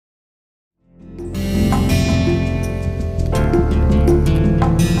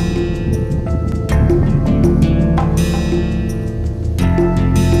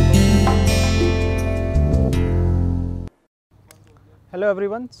Hello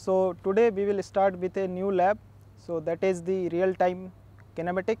everyone. So today we will start with a new lab. So that is the real-time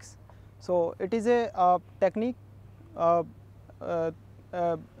kinematics. So it is a technique. Uh, uh,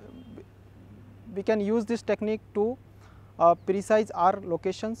 uh, we can use this technique to precise our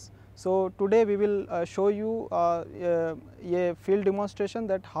locations. So today we will show you a field demonstration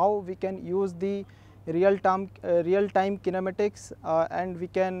that how we can use the real-time kinematics and we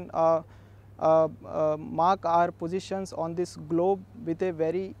can mark our positions on this globe with a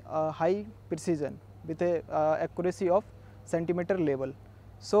very high precision, with a accuracy of centimeter level.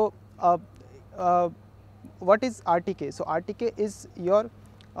 So what is RTK? So RTK is your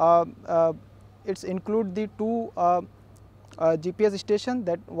it's include the two GPS station,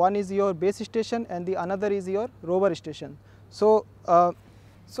 that one is your base station and the another is your rover station. So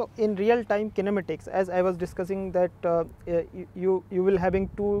so in real time kinematics, as I was discussing, that you will having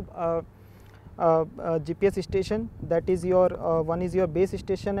two GPS station, that is your one is your base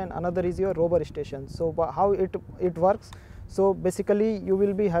station and another is your rover station. So how it works? So basically you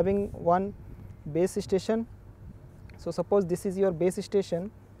will be having one base station. So suppose this is your base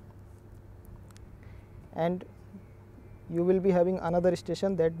station and you will be having another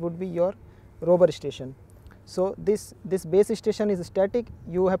station, that would be your rover station. So this base station is static.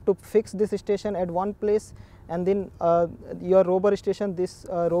 You have to fix this station at one place, and then your rover station, this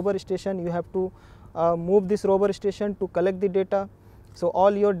rover station, you have to move this rover station to collect the data. So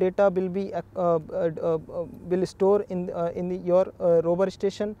all your data will be will store in your rover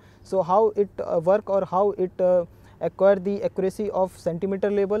station. So how it work, or how it acquire the accuracy of centimeter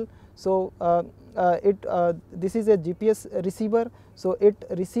level? So this is a GPS receiver. So it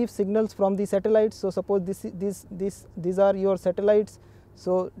receives signals from the satellites. So suppose these are your satellites.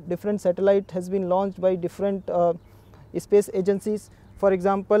 So different satellite has been launched by different space agencies. For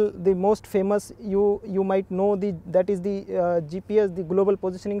example, the most famous you might know, that is the GPS, the Global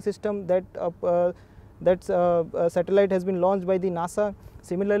Positioning System, that satellite has been launched by the NASA.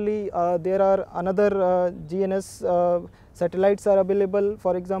 Similarly, there are another GNS satellites are available.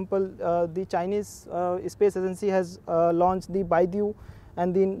 For example, the Chinese space agency has launched the Baidu,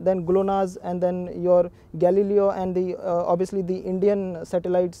 and then GLONASS, and then your Galileo, and the obviously the Indian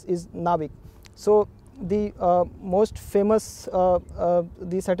satellites is Navik. So the most famous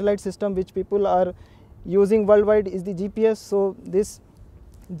the satellite system which people are using worldwide is the GPS. So this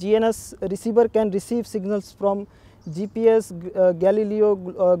GNS receiver can receive signals from GPS, Galileo,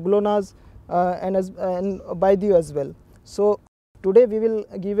 GLONASS, and Baidu as well. So today we will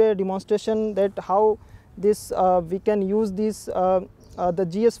give a demonstration that how this we can use this the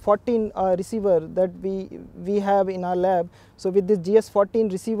GS14 receiver that we have in our lab. So with this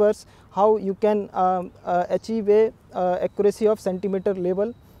GS14 receivers, how you can achieve a accuracy of centimeter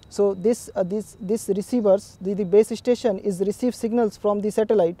level. So this receivers, the base station is receive signals from the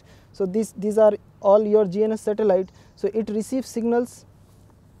satellite. So these are all your GNS satellite. So it receives signals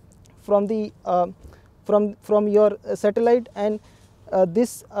from the from your satellite, and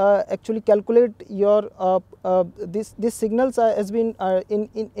this actually calculate your this signals has been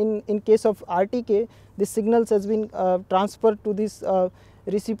in case of RTK, this signals has been transferred to this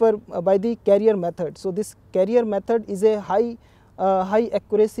receiver by the carrier method. So this carrier method is a high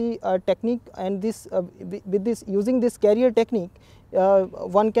accuracy technique, and this with this using this carrier technique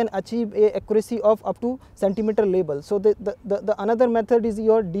one can achieve a accuracy of up to centimeter level. So the another method is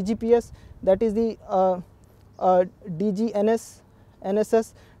your DGPS, that is the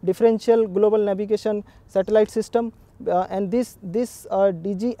NSS, differential global navigation satellite system, and this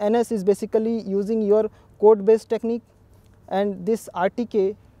DGNS is basically using your code based technique, and this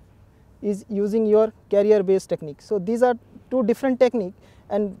RTK is using your carrier based technique. So these are two different technique,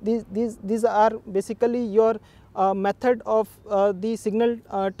 and these are basically your method of the signal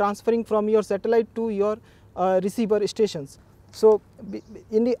transferring from your satellite to your receiver stations. So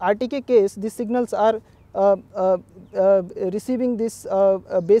in the RTK case, these signals are receiving this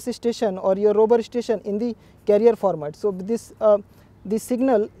base station or your rover station in the carrier format. So this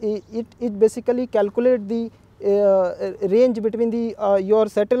signal it basically calculate the range between the your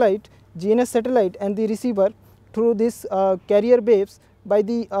satellite, GNS satellite, and the receiver through this carrier waves by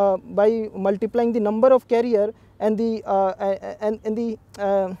multiplying the number of carrier and the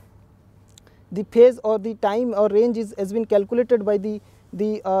phase or the time or range has been calculated by the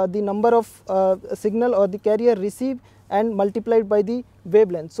number of signal or the carrier receive and multiplied by the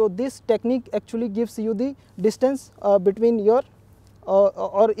wavelength. So this technique actually gives you the distance between your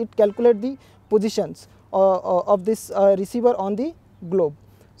or it calculate the positions of this receiver on the globe.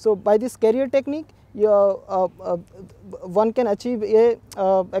 So by this carrier technique one can achieve a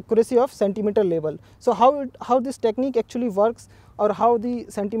accuracy of centimeter level. So how this technique actually works, or how the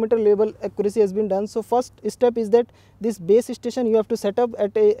centimeter level accuracy has been done. So first step is that this base station you have to set up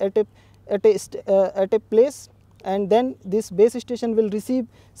at a place, and then this base station will receive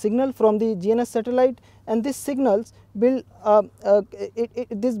signal from the GNS satellite, and these signals will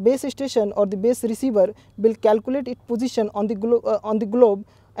this base station or the base receiver will calculate its position on the globe,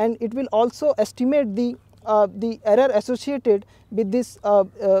 and it will also estimate the error associated with this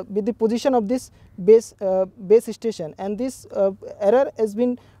with the position of this base station, and this error has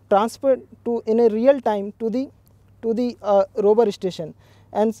been transferred to in a real time to the rover station,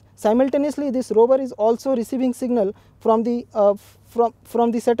 and simultaneously this rover is also receiving signal from the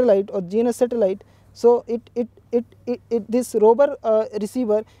from the satellite or GNS satellite. So this rover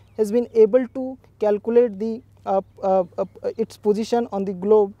receiver has been able to calculate the its position on the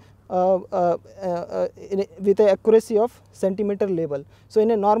globe with a accuracy of centimeter level. So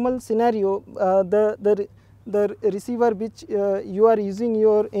in a normal scenario, the receiver which you are using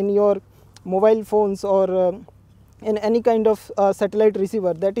in your mobile phones or in any kind of satellite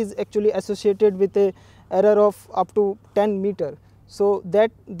receiver, that is actually associated with a error of up to 10 meter. So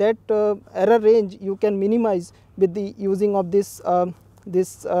that error range you can minimize with the using of this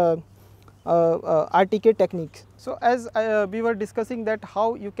RTK technique. So as we were discussing that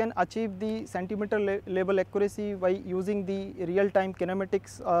how you can achieve the centimeter level accuracy by using the real time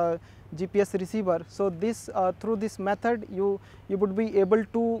kinematics GPS receiver. So this through this method you would be able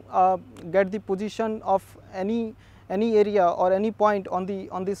to get the position of any area or any point on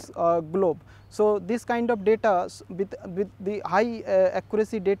this globe. So this kind of data with the high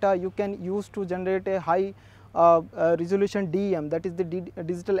accuracy data you can use to generate a high resolution DEM, that is the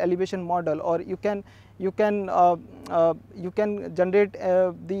digital elevation model, or you can generate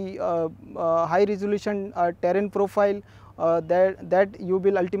the high resolution terrain profile that you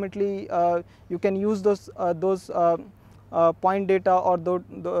will ultimately you can use those point data or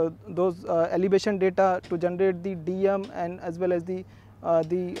those elevation data to generate the DEM and as well as the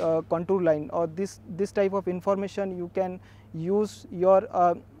contour line, or this type of information you can use your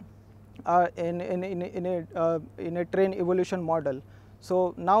in a train evolution model.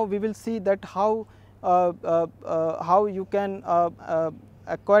 So now we will see that how you can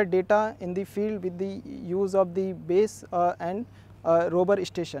acquire data in the field with the use of the base and rover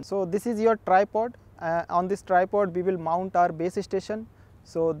station. So this is your tripod. On this tripod we will mount our base station.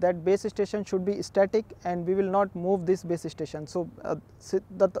 So that base station should be static and we will not move this base station. So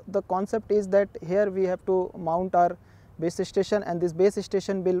the concept is that here we have to mount our base station, and this base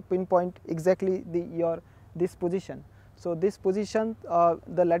station will pinpoint exactly this position. So this position,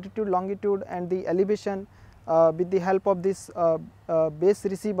 the latitude, longitude and the elevation, with the help of this base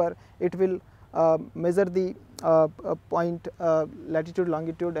receiver, it will measure the point latitude,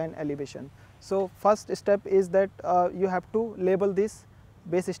 longitude and elevation. So first step is that you have to label this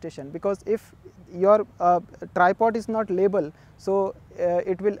base station, because if your tripod is not labeled, so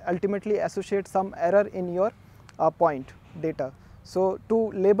it will ultimately associate some error in your point data. So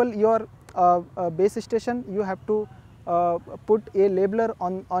to label your base station, you have to put a labeler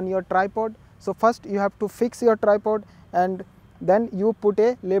on your tripod. So first you have to fix your tripod and then you put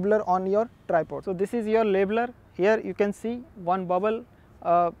a labeler on your tripod. So this is your labeler. Here you can see one bubble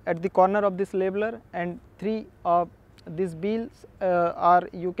at the corner of this labeler, and three these beels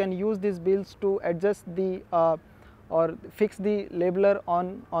you can use these beels to adjust the or fix the labeler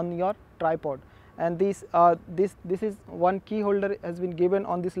on your tripod. And this is one key holder has been given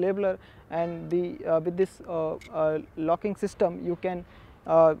on this labeler, and with this locking system you can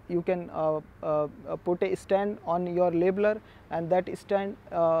put a stand on your labeler, and that stand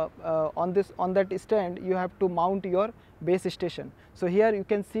on that stand you have to mount your base station. So here you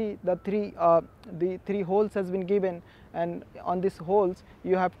can see the three holes has been given, and on these holes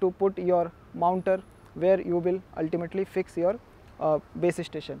you have to put your mounter where you will ultimately fix your base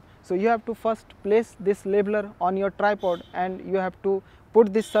station. So you have to first place this labeler on your tripod, and you have to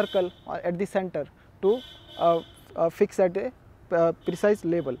put this circle at the center to fix at a precise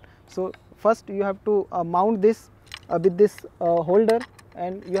label. So first you have to mount this with this holder,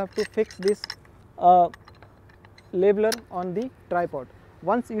 and you have to fix this labeler on the tripod.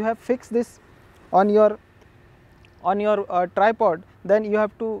 Once you have fixed this on your tripod, then you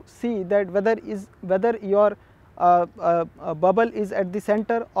have to see that whether your bubble is at the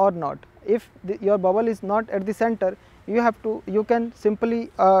center or not. If your bubble is not at the center, you can simply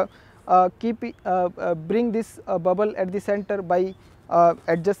bring this bubble at the center by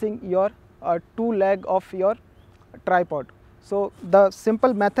adjusting your two leg of your tripod. So the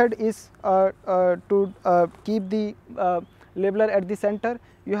simple method is to keep the labeler at the center.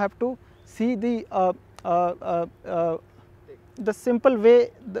 You have to see the simple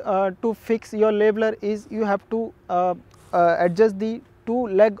way to fix your labeler is you have to adjust the two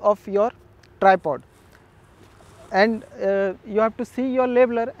leg of your tripod, and you have to see your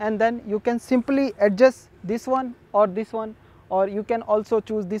labeler, and then you can simply adjust this one, or you can also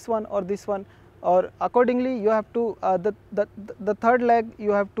choose this one or this one, or accordingly you have to the third leg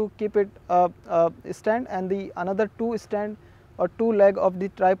you have to keep it stand, and the another two stand or two leg of the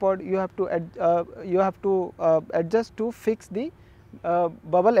tripod you have to adjust to fix the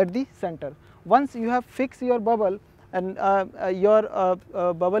bubble at the center. Once you have fixed your bubble and your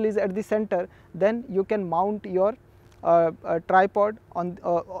bubble is at the center, then you can mount your tripod on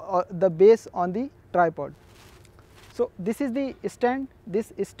the base on the tripod. So this is the stand.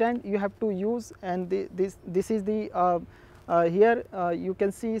 This stand you have to use, and this is the here you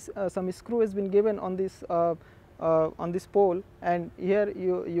can see some screw has been given on this pole, and here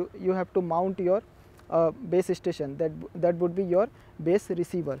you have to mount your base station, that would be your base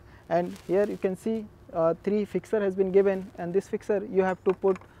receiver. And here you can see three fixer has been given, and this fixer you have to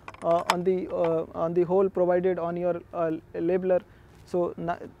put on the hole provided on your labeler. So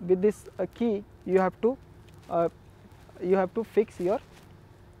with this key you have to fix your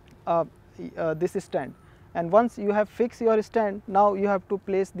this stand, and once you have fixed your stand, now you have to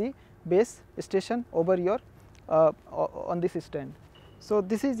place the base station over your on this stand. So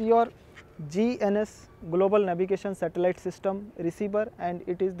this is your GNS Global Navigation Satellite System receiver, and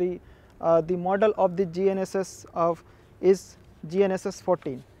it is the model of the GNSS is GNSS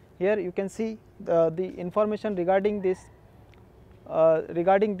 14. Here you can see the information regarding this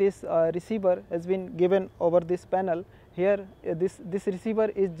receiver has been given over this panel. Here this receiver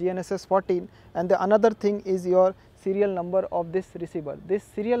is GNSS 14, and the another thing is your serial number of this receiver. This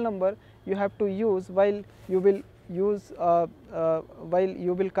serial number you have to use while you will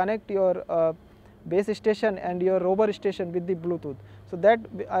connect your base station and your rover station with the Bluetooth. So that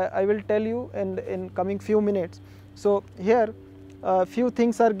I will tell you in coming few minutes. So here few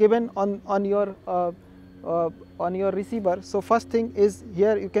things are given on your receiver. So first thing is,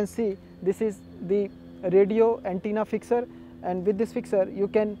 here you can see this is the radio antenna fixer, and with this fixer you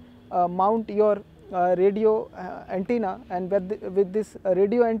can mount your radio antenna, and with this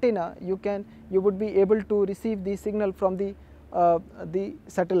radio antenna you would be able to receive the signal from the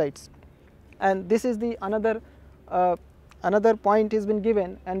satellites. And this is the another point has been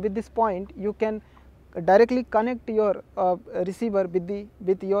given, and with this point you can directly connect your receiver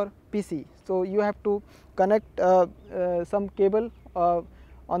with your PC. So you have to connect some cable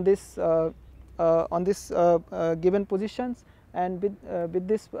on this given positions, and with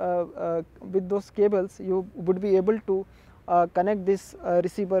those cables you would be able to connect this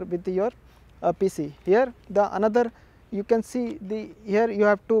receiver with your PC. Here the another you can see here you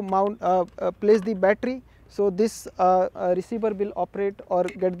have to mount place the battery. So this receiver will operate or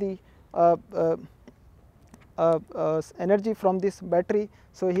get the energy from this battery.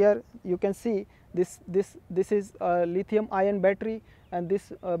 So here you can see this is a lithium ion battery, and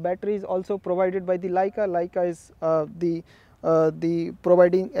this battery is also provided by the Leica. Leica is the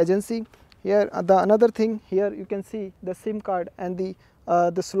providing agency. Here the another thing, here you can see the SIM card and the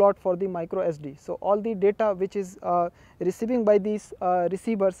slot for the micro SD. So all the data which is receiving by these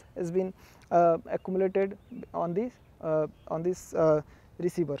receivers has been accumulated on these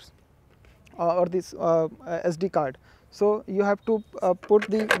receivers or this SD card. So you have to put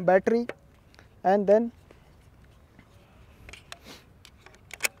the battery, and then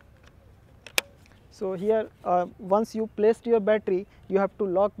so here once you placed your battery, you have to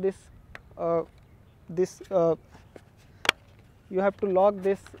lock this you have to lock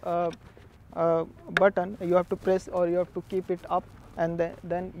this button. You have to press, or you have to keep it up, and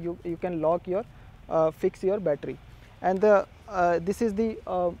then you can lock your fix your battery. And this is the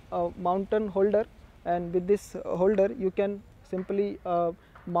mountain holder, and with this holder you can simply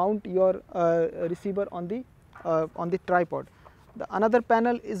mount your receiver on the tripod. The another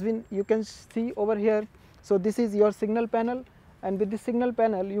panel is you can see over here. So this is your signal panel, and with the signal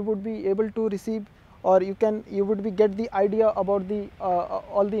panel you would be able to receive, or you would be get the idea about the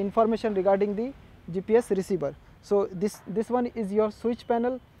all the information regarding the GPS receiver. So this one is your switch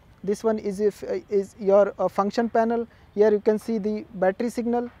panel. This one is your function panel. Here you can see the battery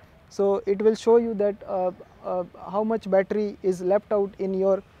signal. So it will show you that how much battery is left out in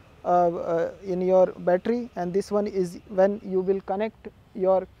your battery, and this one is when you will connect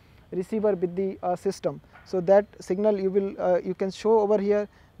your receiver with the system. So that signal you can show over here.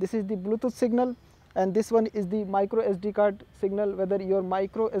 This is the Bluetooth signal, and this one is the micro SD card signal, whether your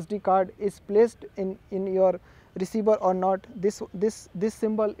micro SD card is placed in your receiver or not. This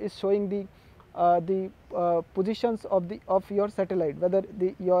symbol is showing the positions of your satellite, whether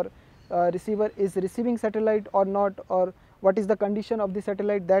your receiver is receiving satellite or not, or what is the condition of the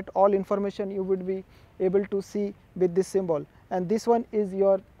satellite. That all information you would be able to see with this symbol. And this one is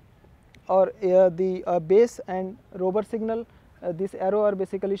your the base and rover signal. This arrow are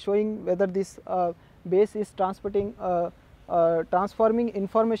basically showing whether this base is transforming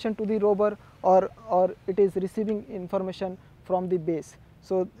information to the rover, or it is receiving information from the base.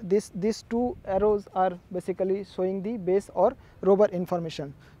 So these two arrows are basically showing the base or rover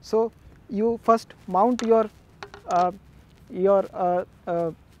information. So you first mount your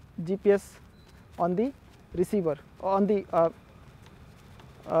GPS on the receiver, on the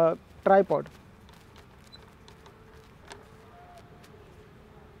tripod.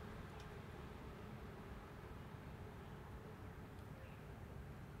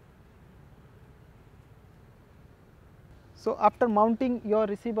 So after mounting your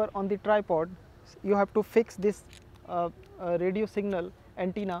receiver on the tripod, you have to fix this radio signal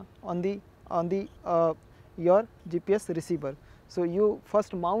antenna on the your GPS receiver. So you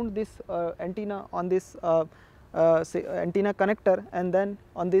first mount this antenna on this antenna connector, and then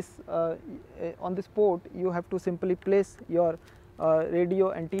on this port you have to simply place your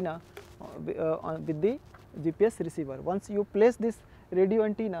radio antenna with the GPS receiver. Once you place this radio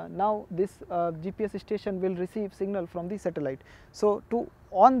antenna, now this GPS station will receive signal from the satellite. So to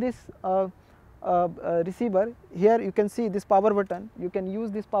on this receiver, here you can see this power button. You can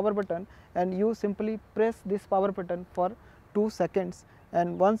use this power button, and you simply press this power button for 2 seconds,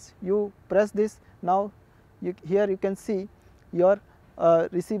 and once you press this, now here you can see your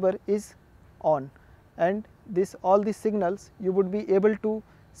receiver is on, and all these signals you would be able to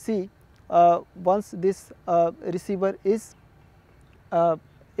see once this receiver is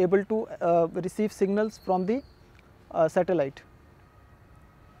able to receive signals from the satellite.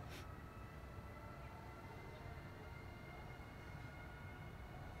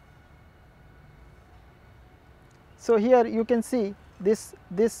 So here you can see this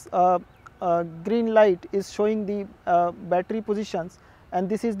green light is showing the battery positions, and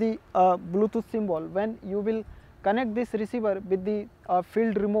this is the Bluetooth symbol. When you will connect this receiver with the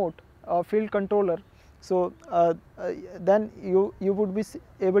field remote field controller, so then you would be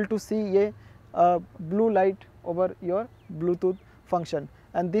able to see a blue light over your Bluetooth function.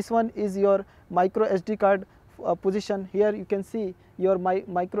 And this one is your micro SD card position. Here you can see your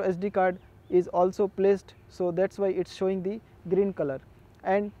micro SD card is also placed, so that's why it's showing the green color.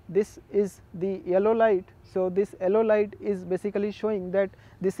 And this is the yellow light. So this yellow light is basically showing that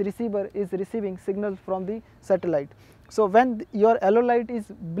this receiver is receiving signals from the satellite. So when your yellow light is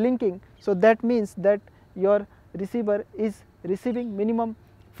blinking, so that means that your receiver is receiving minimum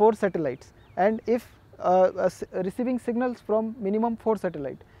 4 satellites, and if receiving signals from minimum 4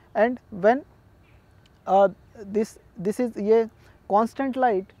 satellites. And when this is a constant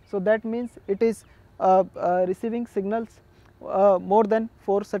light, so that means it is receiving signals more than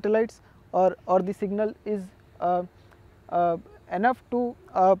 4 satellites, or the signal is enough to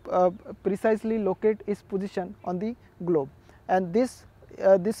precisely locate its position on the globe. And this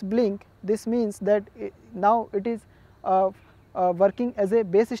blink, this means that now it is working as a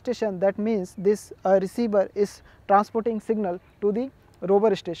base station. That means this receiver is transporting signal to the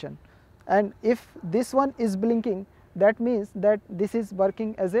rover station. And if this one is blinking, that means that this is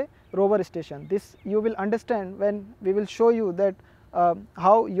working as a rover station. This you will understand when we will show you that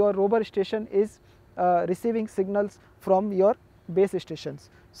how your rover station is receiving signals from your base stations.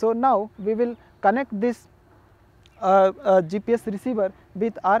 So now we will connect this GPS receiver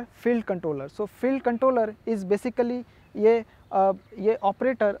with our field controller. So field controller is basically a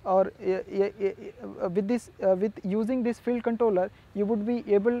operator, or with using this field controller you would be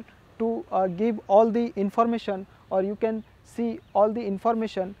able to give all the information, or you can see all the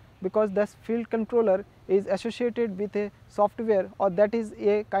information, because this field controller is associated with a software, or that is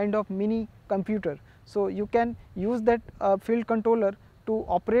a kind of mini computer. So you can use that field controller to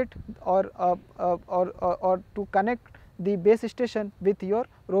operate or to connect the base station with your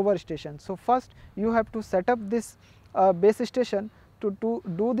rover station. So first you have to set up this base station. To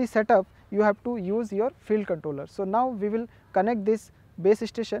do the setup, you have to use your field controller. So now we will connect this base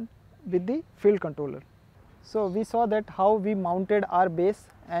station with the field controller. So we saw that how we mounted our base,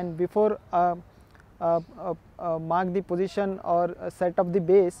 and before mark the position or set up the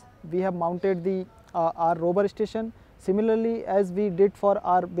base, we have mounted the our rover station. Similarly, as we did for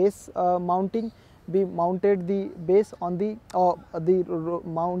our base mounting, we mounted the base on the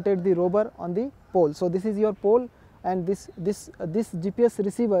mounted the rover on the pole. So this is your pole, and this GPS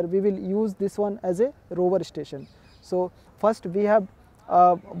receiver, we will use this one as a rover station. So first we have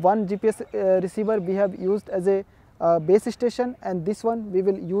one GPS receiver we have used as a base station, and this one we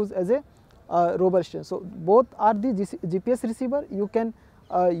will use as a rover station. So both are the GPS receiver. You can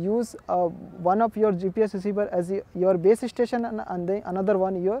use one of your GPS receiver as your base station, and then another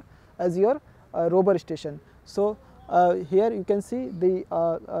one as your rover station. So here you can see the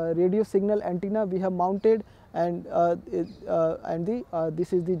radio signal antenna we have mounted, and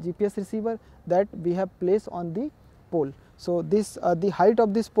this is the GPS receiver that we have placed on the pole. So this the height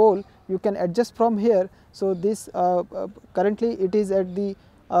of this pole you can adjust from here. So this currently it is at the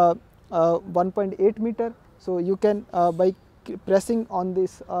 1.8 meter. So you can by pressing on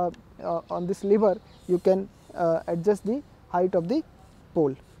this lever, you can adjust the height of the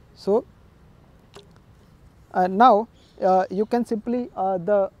pole. So now you can simply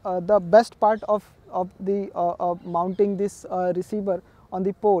the best part of the mounting this receiver on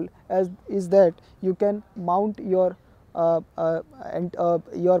the pole is that you can mount your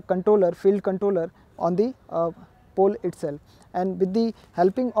controller, field controller, on the pole itself, and with the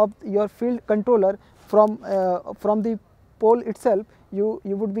helping of your field controller from the pole itself, you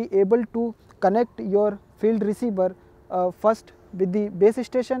would be able to connect your field receiver first with the base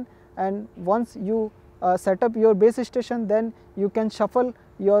station, and once you set up your base station, then you can shuffle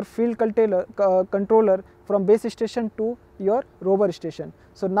your field controller from base station to your rover station.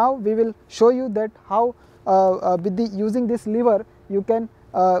 So now we will show you that how with the using this lever you can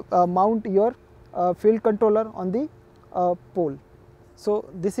mount your field controller on the pole. So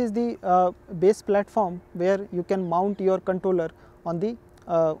this is the base platform where you can mount your controller on the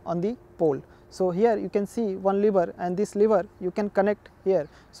pole. So here you can see one lever, and this lever you can connect here.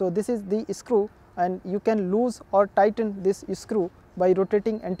 So this is the screw, and you can loose or tighten this screw by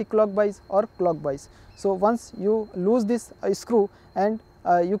rotating anti-clockwise or clockwise. So once you loose this screw, and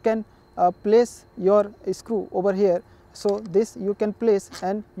you can place your screw over here. So this you can place,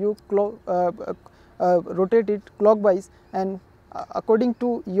 and you rotate it clockwise, and according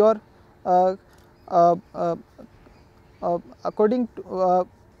to your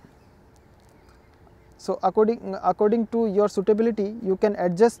according to your suitability, you can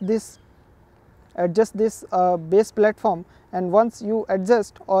adjust this base platform, and once you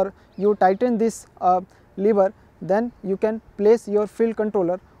adjust or you tighten this lever, then you can place your field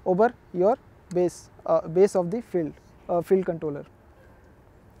controller over your base of the field controller.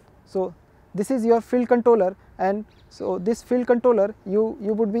 So this is your field controller, and so this field controller you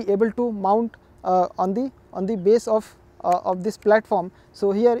would be able to mount on the base of this platform.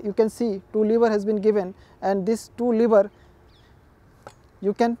 So here you can see two lever has been given, and this two lever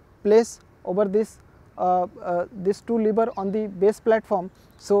you can place over this two lever on the base platform.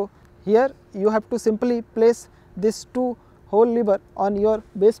 So here you have to simply place this two whole lever on your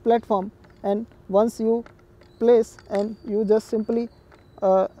base platform, and once you place, and you just simply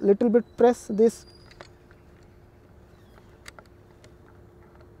little bit press this.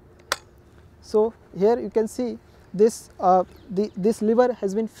 So here you can see this this lever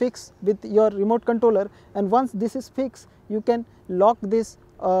has been fixed with your remote controller, and once this is fixed, you can lock this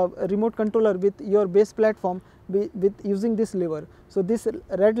remote controller with your base platform with using this lever. So this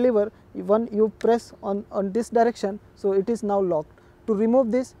red lever, when you press on this direction, so it is now locked. To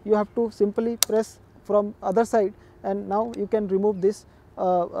remove this, you have to simply press from other side, and now you can remove this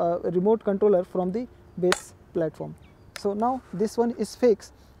remote controller from the base platform. So now this one is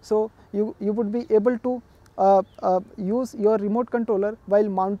fixed. So you would be able to use your remote controller while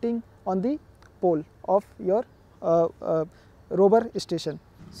mounting on the pole of your rover station.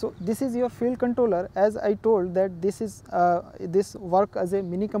 So this is your field controller. As I told that this is this work as a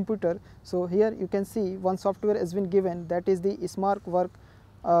mini computer. So here you can see one software has been given, that is the Smart Work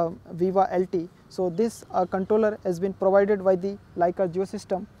Viva LT. So this controller has been provided by the Leica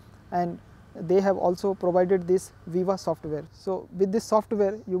Geosystem, and they have also provided this Viva software. So with this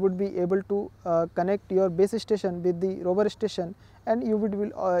software you would be able to connect your base station with the rover station, and you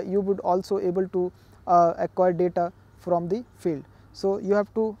would also able to acquire data from the field. So you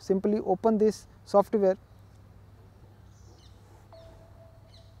have to simply open this software.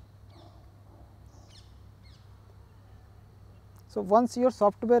 So once your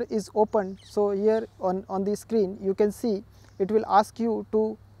software is opened, so here on the screen you can see it will ask you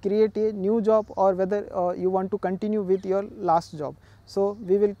to create a new job, or whether you want to continue with your last job. So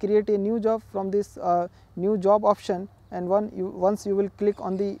we will create a new job from this new job option, and once you will click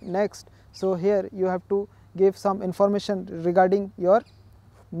on the next, so here you have to give some information regarding your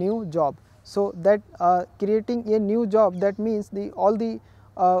new job. So that creating a new job, that means all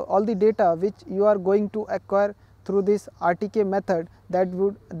the data which you are going to acquire through this RTK method, that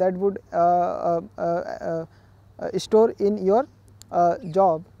would store in your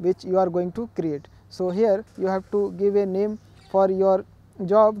job which you are going to create. So here you have to give a name for your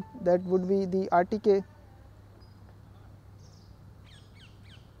job, that would be the RTK.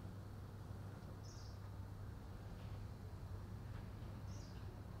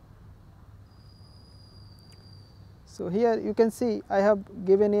 So here you can see I have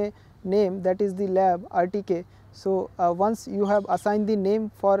given a name, that is the lab RTK. So once you have assigned the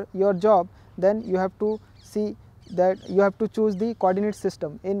name for your job, then you have to see that you have to choose the coordinate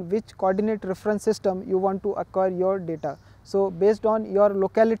system, in which coordinate reference system you want to acquire your data. So based on your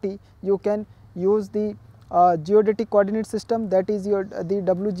locality, you can use the geodetic coordinate system, that is the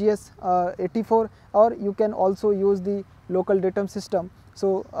WGS 84, or you can also use the local datum system.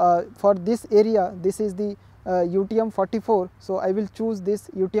 So for this area, this is the UTM 44, so I will choose this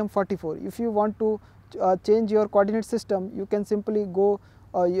UTM 44. If you want to change your coordinate system, you can simply go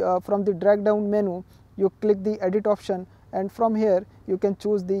from the drag down menu, you click the edit option, and from here you can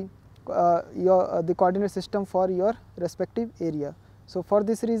choose the coordinate system for your respective area. So for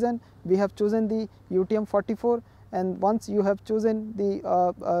this reason we have chosen the UTM 44, and once you have chosen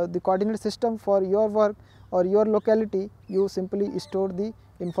the coordinate system for your work or your locality, you simply store the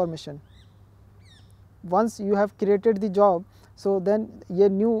information. Once you have created the job, so then a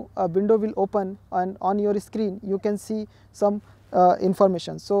new window will open, and on your screen you can see some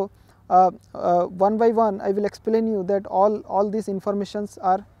information. So one by one I will explain you that all these informations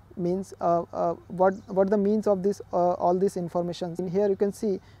are means what the means of this all these informations. In here you can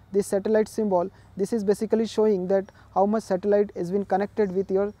see this satellite symbol. This is basically showing that how much satellite has been connected with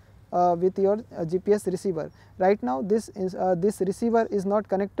your GPS receiver. Right now this receiver is not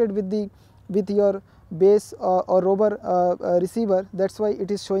connected with your base or rover receiver. That's why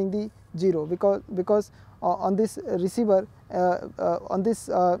it is showing the 0, because on this receiver on this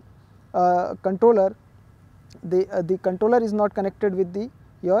controller, the controller is not connected with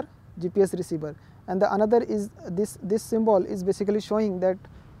your GPS receiver. And the another is this symbol is basically showing that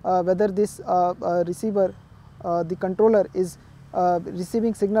whether this receiver the controller is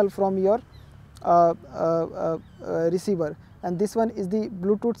receiving signal from your receiver. And this one is the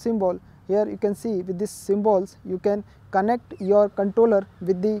Bluetooth symbol. Here you can see with these symbols you can connect your controller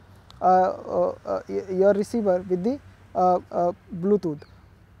with the your receiver with the Bluetooth.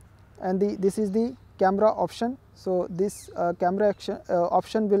 And this is the camera option. So this camera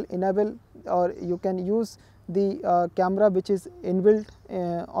option will enable, or you can use the camera which is inbuilt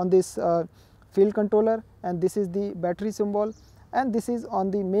on this field controller. And this is the battery symbol, and this is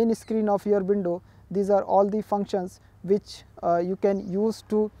on the main screen of your window. These are all the functions which you can use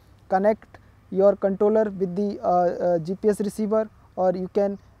to connect your controller with the GPS receiver, or you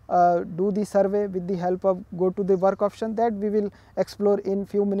can do the survey with the help of go to the work option, that we will explore in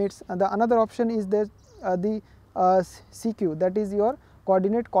few minutes. And the another option is the CQ, that is your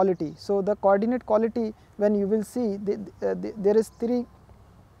coordinate quality. So the coordinate quality, when you will see there is 3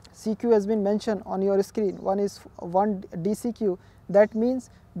 CQ has been mentioned on your screen. One is 1 DCQ, that means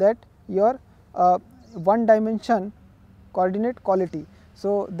that your one dimension coordinate quality.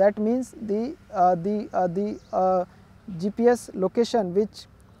 So that means the GPS location which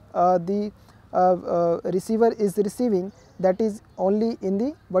the receiver is receiving, that is only in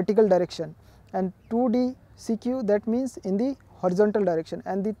the vertical direction. And 2D CQ, that means in the horizontal direction.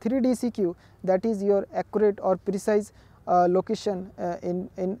 And the 3D CQ, that is your accurate or precise location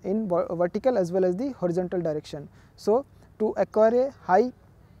in vertical as well as the horizontal direction. So to acquire a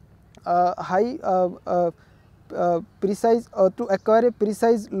precise to acquire a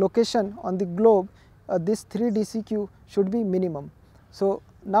precise location on the globe, this 3D CQ should be minimum. So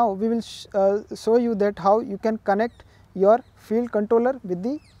now we will show you that how you can connect your field controller with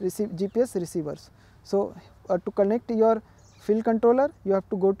the GPS receivers. So to connect your field controller, you have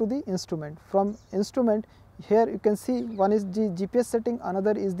to go to the instrument. From instrument, here you can see one is the GPS setting,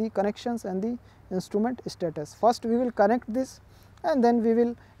 another is the connections and the instrument status. First we will connect this, and then we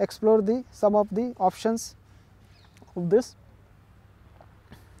will explore some of the options of this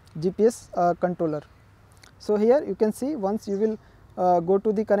GPS controller. So here you can see, once you will go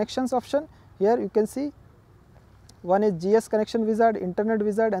to the connections option, here you can see one is GS connection wizard, internet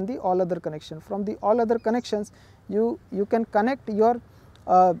wizard, and the all other connection. From the all other connections, you can connect your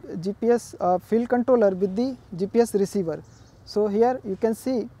GPS field controller with the GPS receiver. So here you can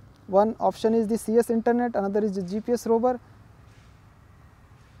see one option is the CS internet, another is the GPS rover.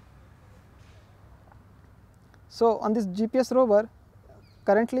 So on this GPS rover,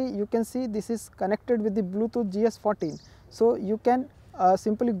 currently you can see this is connected with the Bluetooth GS14. So you can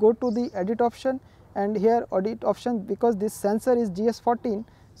simply go to the edit option, and here edit option, because this sensor is GS14.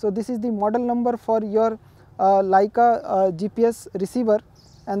 So this is the model number for your Leica GPS receiver,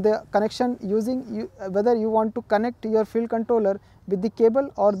 and the connection using whether you want to connect your field controller with the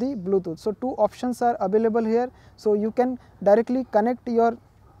cable or the Bluetooth. So two options are available here. So you can directly connect your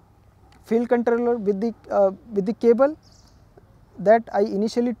field controller with the cable that I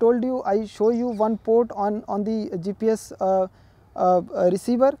initially told you. I show you one port on the GPS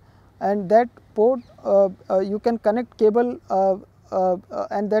receiver, and that port you can connect cable,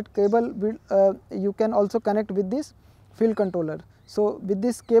 and that cable will you can also connect with this field controller. So with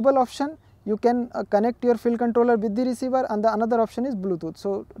this cable option you can connect your field controller with the receiver, and the another option is Bluetooth.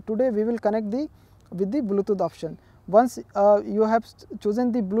 So today we will connect with the Bluetooth option. Once you have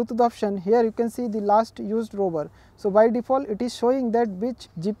chosen the Bluetooth option, here you can see the last used rover. So by default it is showing that which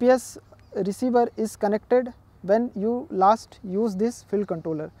GPS receiver is connected when you last use this field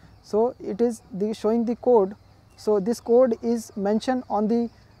controller. So it is showing the code. So this code is mentioned on the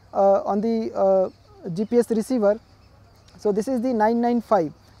GPS receiver. So this is the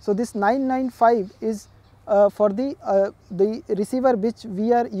 995. So this 995 is for the receiver which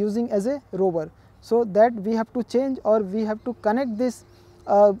we are using as a rover. So that we have to change, or we have to connect this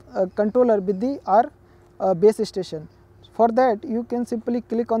controller with our base station. For that you can simply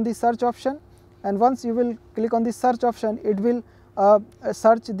click on the search option, and once you will click on the search option, it will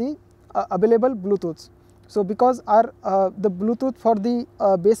search the available Bluetooths. So because the Bluetooth for the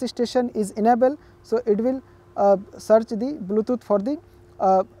base station is enabled, so it will search the Bluetooth for the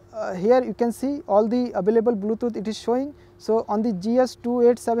here you can see all the available Bluetooth it is showing. So on the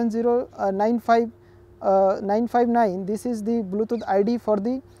GS2870959, this is the Bluetooth ID for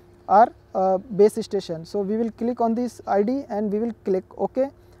the our base station. So we will click on this ID and we will click OK,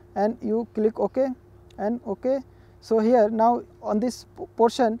 and you click OK and OK. So here now on this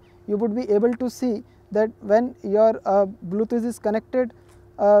portion you would be able to see that when your Bluetooth is connected,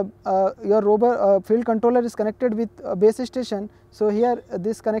 your rover field controller is connected with base station. So here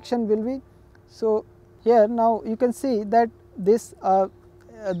this connection will be. So here now you can see that this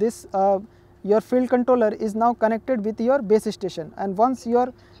your field controller is now connected with your base station, and once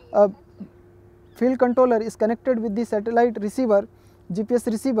your field controller is connected with the satellite receiver, GPS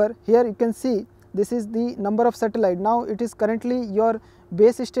receiver, here you can see this is the number of satellite. Now it is currently your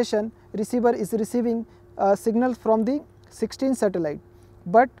base station receiver is receiving signals from the 16 satellite,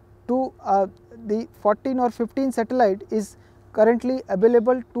 but to the 14 or 15 satellite is currently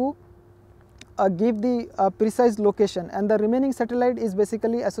available to give the precise location, and the remaining satellite is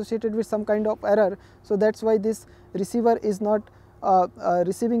basically associated with some kind of error. So that is why this receiver is not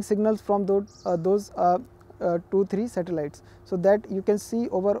receiving signals from those 2-3 satellites. So that you can see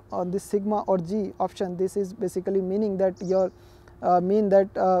over on this sigma or G option. This is basically meaning that your the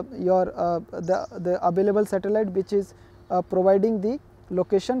available satellite which is providing the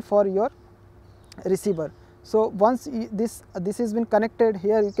location for your receiver. So once this has been connected,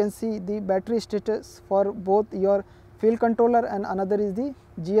 here you can see the battery status for both your field controller, and another is the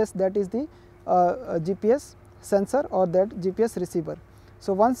GS, that is the GPS sensor or that GPS receiver.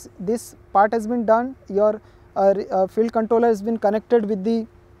 So once this part has been done, your field controller has been connected with the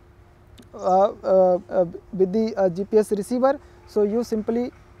GPS receiver. So you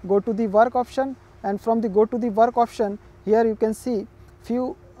simply go to the work option, and from the go to the work option, here you can see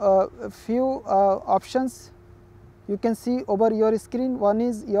few options you can see over your screen. One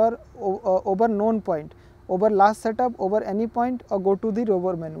is your over known point, over last setup, over any point, or go to the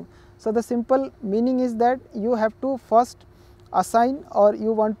rover menu. So the simple meaning is that you have to first assign, or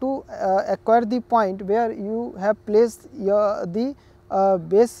you want to acquire the point where you have placed the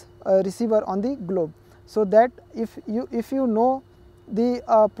base receiver on the globe. So that if you know the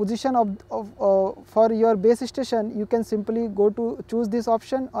position of for your base station, you can simply go to choose this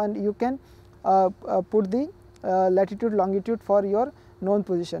option, and you can put the latitude longitude for your known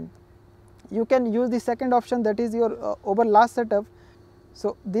position. You can use the second option, that is your over last setup.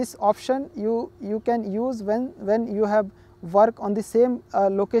 So this option you can use when you have work on the same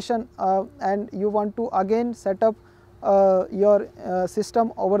location, and you want to again set up your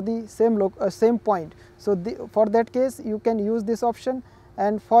system over the same point. So for that case you can use this option,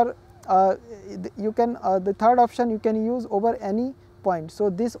 and for the third option you can use over any point. So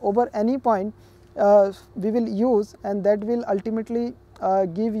this over any point we will use, and that will ultimately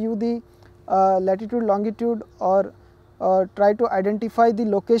give you the latitude longitude, or try to identify the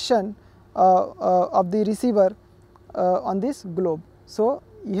location of the receiver on this globe. So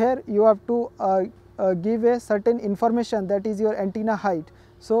here you have to give a certain information, that is your antenna height.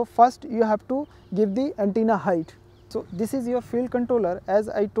 So first you have to give the antenna height. So this is your field controller. As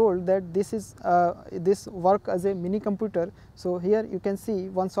I told that this is this work as a mini computer. So here you can see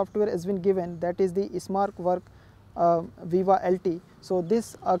one software has been given, that is the Smart Work Viva LT. So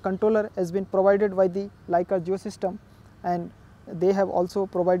this controller has been provided by the Leica Geosystem, and they have also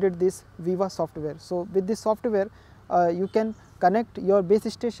provided this Viva software. So with this software you can connect your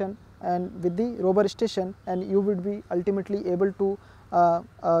base station and with the rover station, and you would be ultimately able to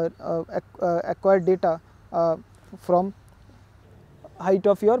acquire data from height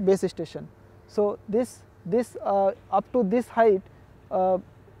of your base station. So this up to this height, up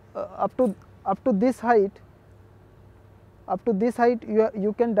to this height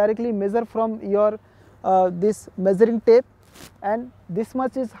you can directly measure from your this measuring tape, and this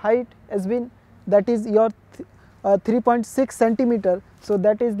much is height has been, that is your 3.6 centimeter. So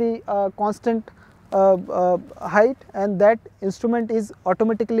that is the constant height, and that instrument is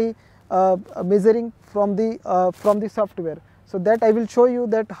automatically measuring from the software. So that I will show you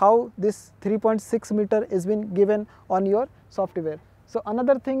that how this 3.6 meter is been given on your software. So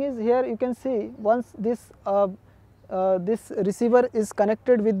another thing is, here you can see once this this receiver is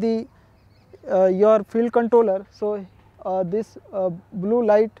connected with the your field controller. So this blue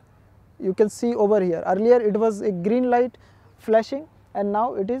light you can see over here. Earlier it was a green light flashing, and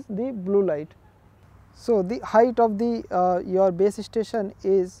now it is the blue light. So the height of the your base station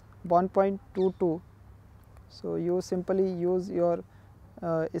is 1.22. So you simply use your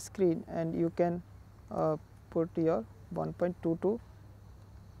screen and you can put your 1.22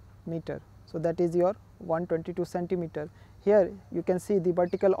 meter. So that is your 122 centimeter. Here you can see the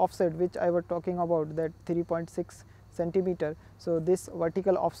vertical offset which I was talking about, that 3.6 centimeter. So this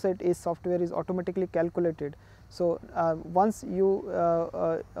vertical offset is software is automatically calculated. So once you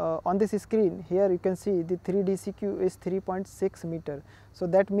on this screen here you can see the 3DCQ is 3.6 meter. So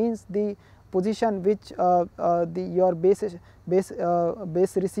that means the position which your base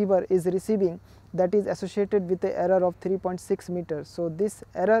receiver is receiving, that is associated with the error of 3.6 meters. So this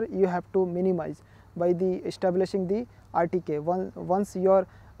error you have to minimize by the establishing the RTK. Once your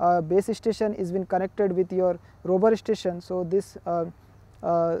base station is been connected with your rover station, so this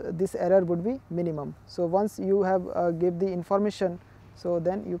this error would be minimum. So once you have give the information, so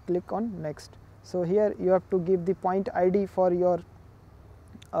then you click on next. So here you have to give the point ID for your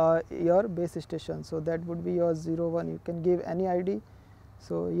base station. So that would be your 01. You can give any ID.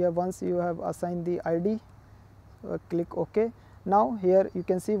 So here once you have assigned the ID, click OK. Now here you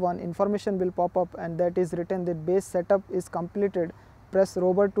can see one information will pop up, and that is written that base setup is completed. Press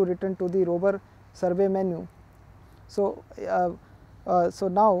rover to return to the rover survey menu. So so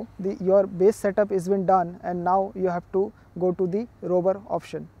now your base setup is been done, and now you have to go to the rover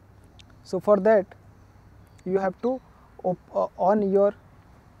option. So for that you have to on your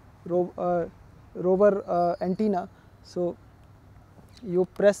rover antenna. So you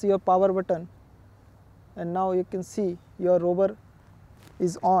press your power button, and now you can see your rover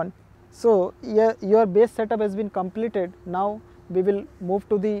is on. So your base setup has been completed. Now we will move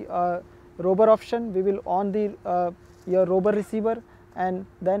to the rover option. We will on the your rover receiver, and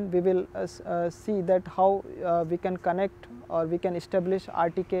then we will see that how we can connect, or we can establish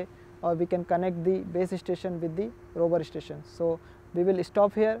RTK, or we can connect the base station with the rover station. So we will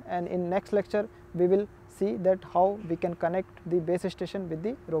stop here, and in next lecture we will see that how we can connect the base station with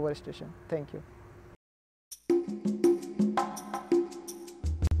the rover station. Thank you.